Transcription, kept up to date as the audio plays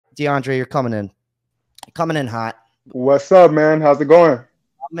DeAndre, you're coming in hot. What's up, man? How's it going?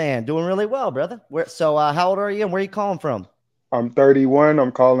 Man, doing really well, brother. How old are you and where are you calling from? I'm 31.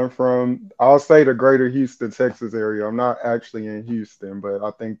 I'm calling from, I'll say the greater Houston, Texas area. I'm not actually in Houston, but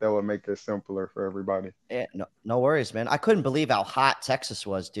I think that would make it simpler for everybody. Yeah, no worries, man. I couldn't believe how hot Texas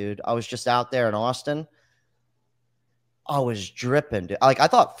was, dude. I was just out there in Austin. I was dripping, dude. Like I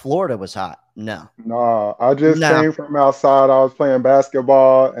thought Florida was hot. No, Nah, I just no, came from outside. I was playing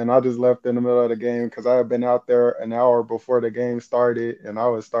basketball and I just left in the middle of the game because I had been out there an hour before the game started and I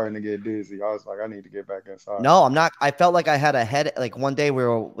was starting to get dizzy. I was like, I need to get back inside. no. I'm not. I felt like I had a head. Like one day we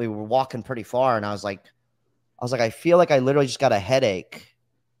were walking pretty far, and I feel like I literally just got a headache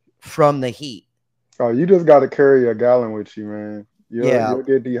from the heat. Oh, you just got to carry a gallon with you, man. Yeah. You'll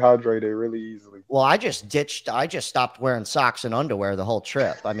get dehydrated really easily. Well, I just stopped wearing socks and underwear the whole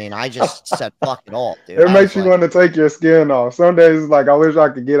trip. I mean, I just said, fuck it all, dude. It I makes was you like, want to take your skin off. Some days it's like I wish I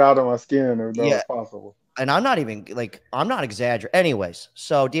could get out of my skin if that yeah. was possible. And I'm not even like, I'm not exaggerating. Anyways,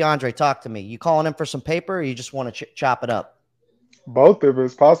 so DeAndre, talk to me. You calling in for some paper or you just want to chop it up? Both if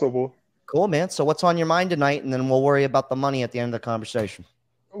it's possible. Cool, man. So what's on your mind tonight? And then we'll worry about the money at the end of the conversation.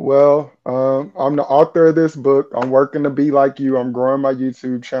 Well, I'm the author of this book. I'm working to be like you. I'm growing my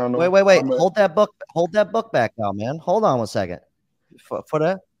YouTube channel. Wait. Hold that book back now, man. Hold on one second. For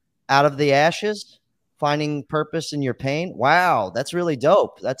the out of the ashes, finding purpose in your pain. Wow, that's really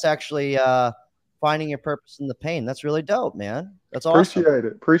dope. That's actually finding your purpose in the pain. That's really dope, man. That's awesome. Appreciate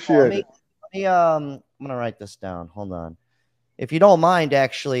it. Oh, Appreciate it. I'm gonna write this down. Hold on. If you don't mind,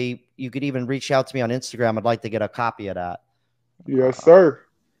 actually, you could even reach out to me on Instagram. I'd like to get a copy of that. Yes, sir.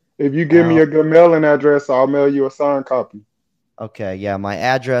 If you give me Out. a good mailing address, I'll mail you a signed copy. Okay, yeah, my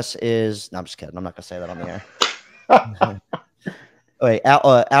address is. No, I'm just kidding. I'm not gonna say that on the air. Wait, out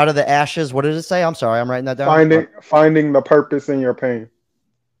of the ashes. What did it say? I'm sorry. I'm writing that down. Finding the purpose in your pain.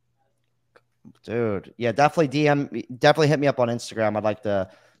 Dude, yeah, definitely hit me up on Instagram. I'd like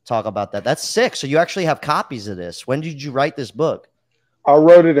to talk about that. That's sick. So you actually have copies of this. When did you write this book? I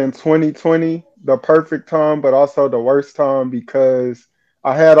wrote it in 2020, the perfect time, but also the worst time because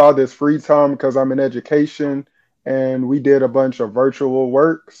I had all this free time because I'm in education and we did a bunch of virtual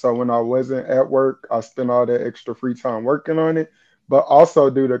work. So when I wasn't at work, I spent all that extra free time working on it. But also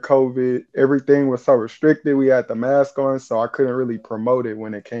due to COVID, everything was so restricted. We had the mask on, so I couldn't really promote it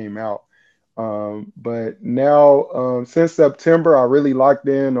when it came out. But now, since September, I really locked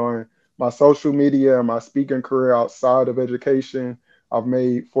in on my social media and my speaking career outside of education. I've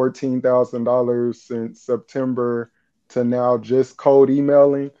made $14,000 since September to now just cold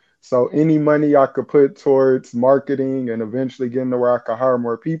emailing. So any money I could put towards marketing and eventually getting to where I could hire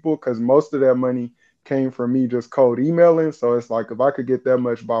more people, because most of that money came from me just cold emailing. So it's like if I could get that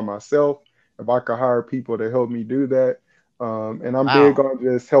much by myself, if I could hire people to help me do that. And I'm big Wow. on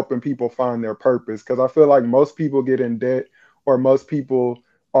just helping people find their purpose because I feel like most people get in debt or most people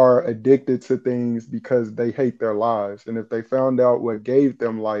are addicted to things because they hate their lives. And if they found out what gave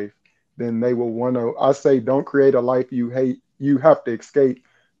them life, then they will want to. I say, don't create a life you hate. You have to escape,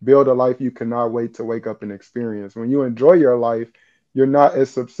 build a life you cannot wait to wake up and experience. When you enjoy your life, you're not as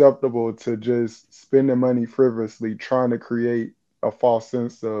susceptible to just spending money frivolously, trying to create a false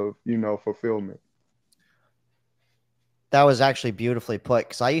sense of, fulfillment. That was actually beautifully put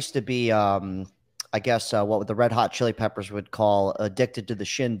because I used to be, I guess, what the Red Hot Chili Peppers would call addicted to the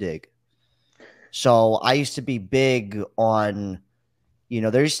shindig. So I used to be big on,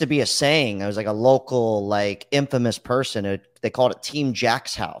 there used to be a saying. I was like a local, like infamous person. They called it Team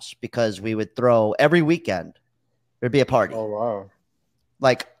Jack's House because we would throw every weekend. There'd be a party. Oh, wow.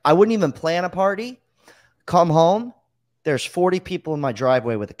 Like I wouldn't even plan a party. Come home, there's 40 people in my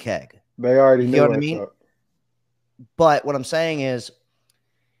driveway with a keg. They already You know knew what I what's mean? up. But what I'm saying is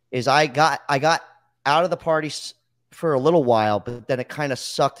I got out of the parties for a little while, but then it kind of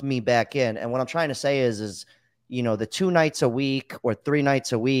sucked me back in. And what I'm trying to say is the 2 nights a week or 3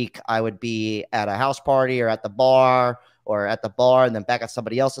 nights a week, I would be at a house party or at the bar and then back at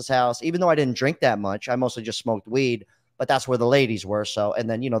somebody else's house. Even though I didn't drink that much, I mostly just smoked weed, but that's where the ladies were. So, and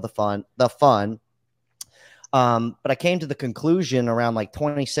then, the fun. But I came to the conclusion around like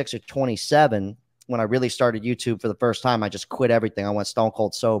 26 or 27 when I really started YouTube for the first time. I just quit everything. I went stone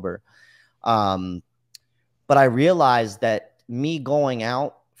cold sober. But I realized that me going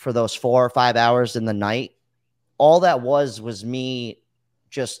out for those 4 or 5 hours in the night, all that was me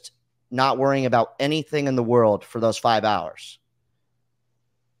just not worrying about anything in the world for those 5 hours.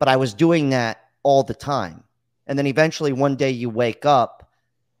 But I was doing that all the time. And then eventually one day you wake up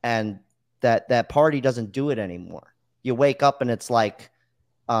and that party doesn't do it anymore. You wake up and it's like,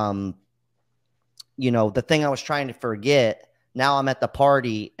 the thing I was trying to forget Now I'm at the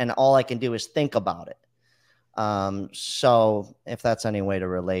party and all I can do is think about it. So if that's any way to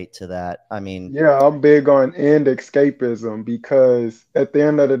relate to that, I mean, Yeah, I'm big on end escapism because at the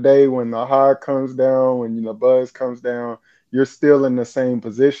end of the day, when the high comes down, when the buzz comes down, you're still in the same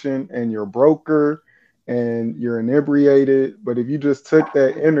position and you're broker and you're inebriated. But if you just took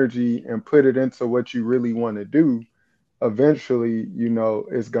that energy and put it into what you really want to do, eventually,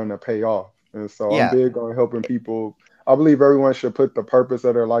 it's gonna pay off. And so I'm yeah, big on helping people. I believe everyone should put the purpose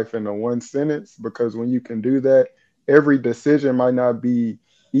of their life into one sentence because when you can do that, every decision might not be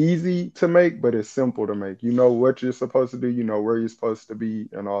easy to make, but it's simple to make. You know what you're supposed to do, you know where you're supposed to be,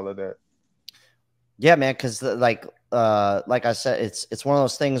 and all of that. yeah, man. Because like I said, it's one of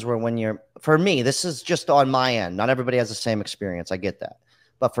those things where when you're, for me, this is just on my end. Not everybody has the same experience. I get that,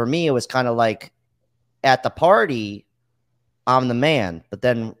 but for me, it was kind of like at the party, I'm the man. But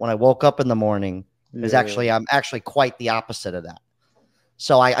then when I woke up in the morning, Yeah. I'm actually quite the opposite of that.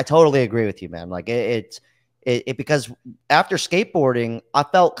 So I totally agree with you, man. Like it because after skateboarding, I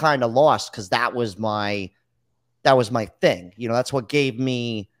felt kind of lost because that was my thing. That's what gave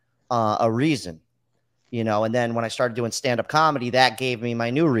me a reason. And then when I started doing stand-up comedy, that gave me my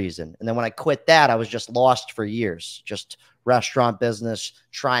new reason. And then when I quit that, I was just lost for years. Just restaurant business,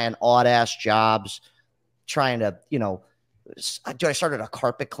 trying odd ass jobs, trying to, I started a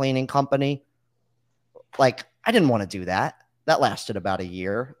carpet cleaning company. Like, I didn't want to do that. That lasted about a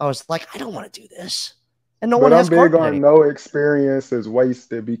year. I was like, I don't want to do this. And no one But I'm has big carpet on anymore. no experience is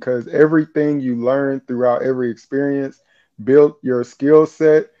wasted because everything you learn throughout every experience built your skill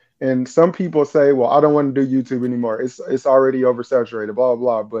set. And some people say, "Well, I don't want to do YouTube anymore. It's already oversaturated." Blah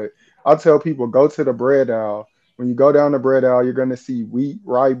blah. But I tell people, go to the bread aisle. When you go down the bread aisle, you're gonna see wheat,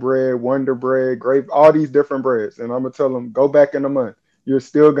 rye bread, Wonder bread, grape, all these different breads. And I'm gonna tell them, go back in a month. You're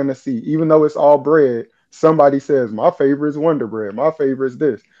still gonna see, even though it's all bread. Somebody says, "My favorite is Wonder bread. My favorite is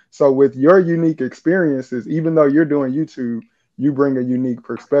this." So with your unique experiences, even though you're doing YouTube, you bring a unique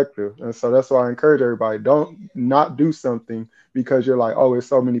perspective. And so that's why I encourage everybody, don't not do something because you're like, oh, it's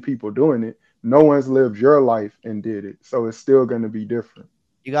so many people doing it. No one's lived your life and did it. So it's still going to be different.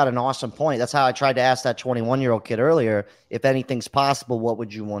 You got an awesome point. That's how I tried to ask that 21-year-old kid earlier, if anything's possible, what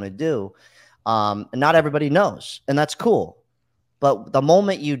would you want to do? And not everybody knows, and that's cool. But the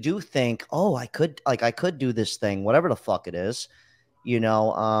moment you do think, oh, I could do this thing, whatever the fuck it is,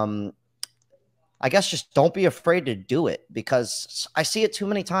 I guess just don't be afraid to do it because I see it too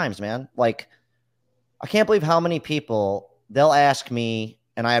many times, man. Like, I can't believe how many people they'll ask me,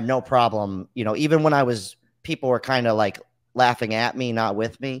 and I have no problem, even when people were kind of like laughing at me, not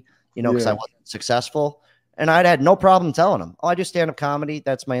with me, because I Yeah. wasn't successful. And I'd had no problem telling them, oh, I do stand up comedy.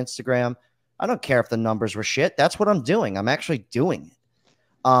 That's my Instagram. I don't care if the numbers were shit. That's what I'm doing. I'm actually doing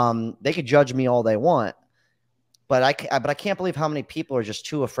it. They could judge me all they want, but I can't believe how many people are just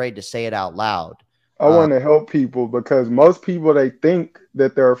too afraid to say it out loud. I want to help people because most people they think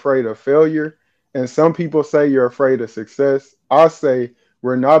that they're afraid of failure, and some people say you're afraid of success. I say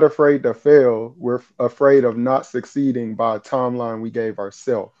we're not afraid to fail. We're afraid of not succeeding by a timeline we gave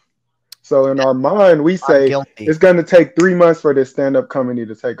ourselves. So in our mind, we I'm say guilty. it's going to take 3 months for this stand-up comedy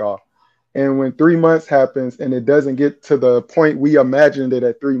to take off. And when 3 months happens and it doesn't get to the point we imagined it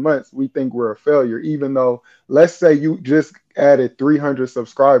at 3 months, we think we're a failure, even though let's say you just added 300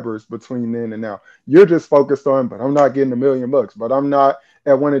 subscribers between then and now. You're just focused on, but I'm not getting $1 million, but I'm not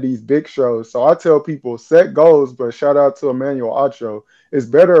at one of these big shows. So I tell people set goals, but shout out to Emmanuel Acho. It's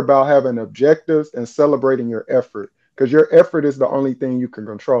better about having objectives and celebrating your effort because your effort is the only thing you can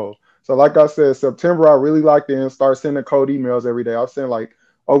control. So like I said, September, I really like to start sending code emails every day. I've sent like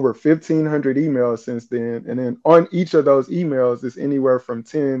over 1,500 emails since then. And then on each of those emails is anywhere from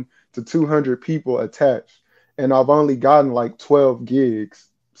 10 to 200 people attached. And I've only gotten like 12 gigs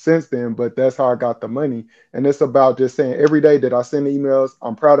since then, but that's how I got the money. And it's about just saying every day, did I send emails?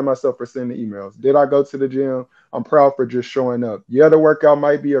 I'm proud of myself for sending emails. Did I go to the gym? I'm proud for just showing up. Yeah, the workout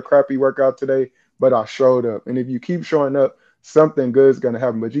might be a crappy workout today, but I showed up. And if you keep showing up, something good is going to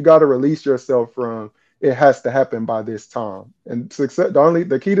happen. But you got to release yourself from it has to happen by this time. And success,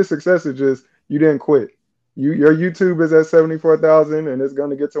 the key to success is just you didn't quit. Your YouTube is at 74,000 and it's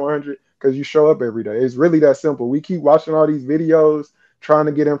going to get to 100 because you show up every day. It's really that simple. We keep watching all these videos trying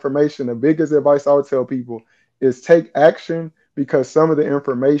to get information. The biggest advice I would tell people is take action because some of the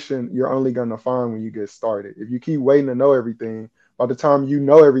information you're only going to find when you get started. If you keep waiting to know everything, by the time you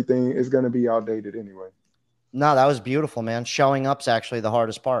know everything, it's going to be outdated anyway. No, that was beautiful, man. Showing up's actually the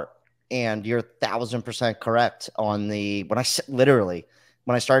hardest part. And you're 1,000% correct on literally,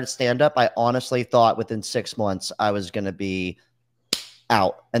 when I started stand up, I honestly thought within 6 months I was going to be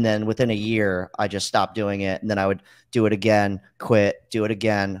out. And then within a year, I just stopped doing it. And then I would do it again, quit, do it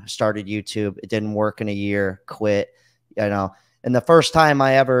again, started YouTube. It didn't work in a year, quit, you know. And the first time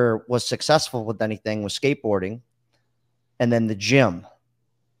I ever was successful with anything was skateboarding and then the gym.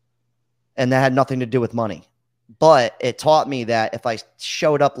 And that had nothing to do with money. But it taught me that if I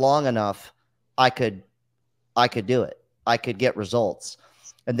showed up long enough, I could do it. I could get results.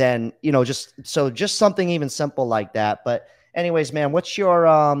 And then, you know, just something even simple like that. But anyways, man, what's your,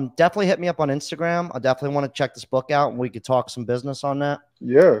 definitely hit me up on Instagram. I definitely want to check this book out and we could talk some business on that.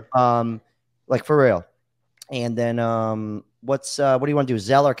 Yeah. Like for real. And then, what do you want to do?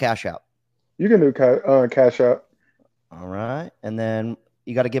 Zelle or Cash App? You can do Cash App. All right. And then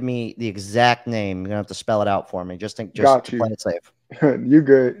you got to give me the exact name. You're gonna have to spell it out for me. Just to play it safe. You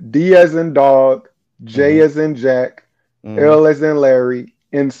good. D as in dog, J as in Jack, L as in Larry,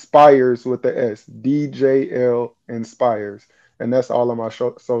 Inspires with the S. DJLinspires. And that's all of my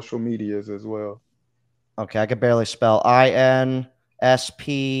social medias as well. Okay, I could barely spell INSPIRE.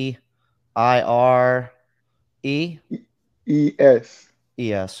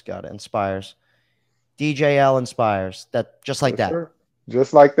 ES. Got it. Inspires. DJLinspires. That just like that. Sure.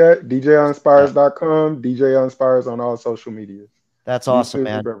 Just like that. DJLinspires.com. DJLinspires on all social medias. That's awesome,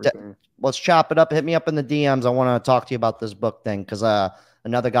 man. Let's chop it up. Hit me up in the DMs. I want to talk to you about this book thing because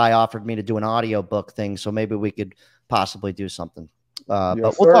another guy offered me to do an audio book thing, so maybe we could possibly do something. But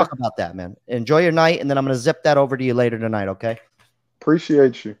we'll talk about that, man. Enjoy your night, and then I'm going to zip that over to you later tonight, okay?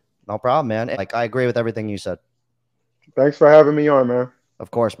 Appreciate you. No problem, man. Like, I agree with everything you said. Thanks for having me on, man.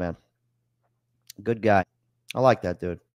 Of course, man. Good guy. I like that dude.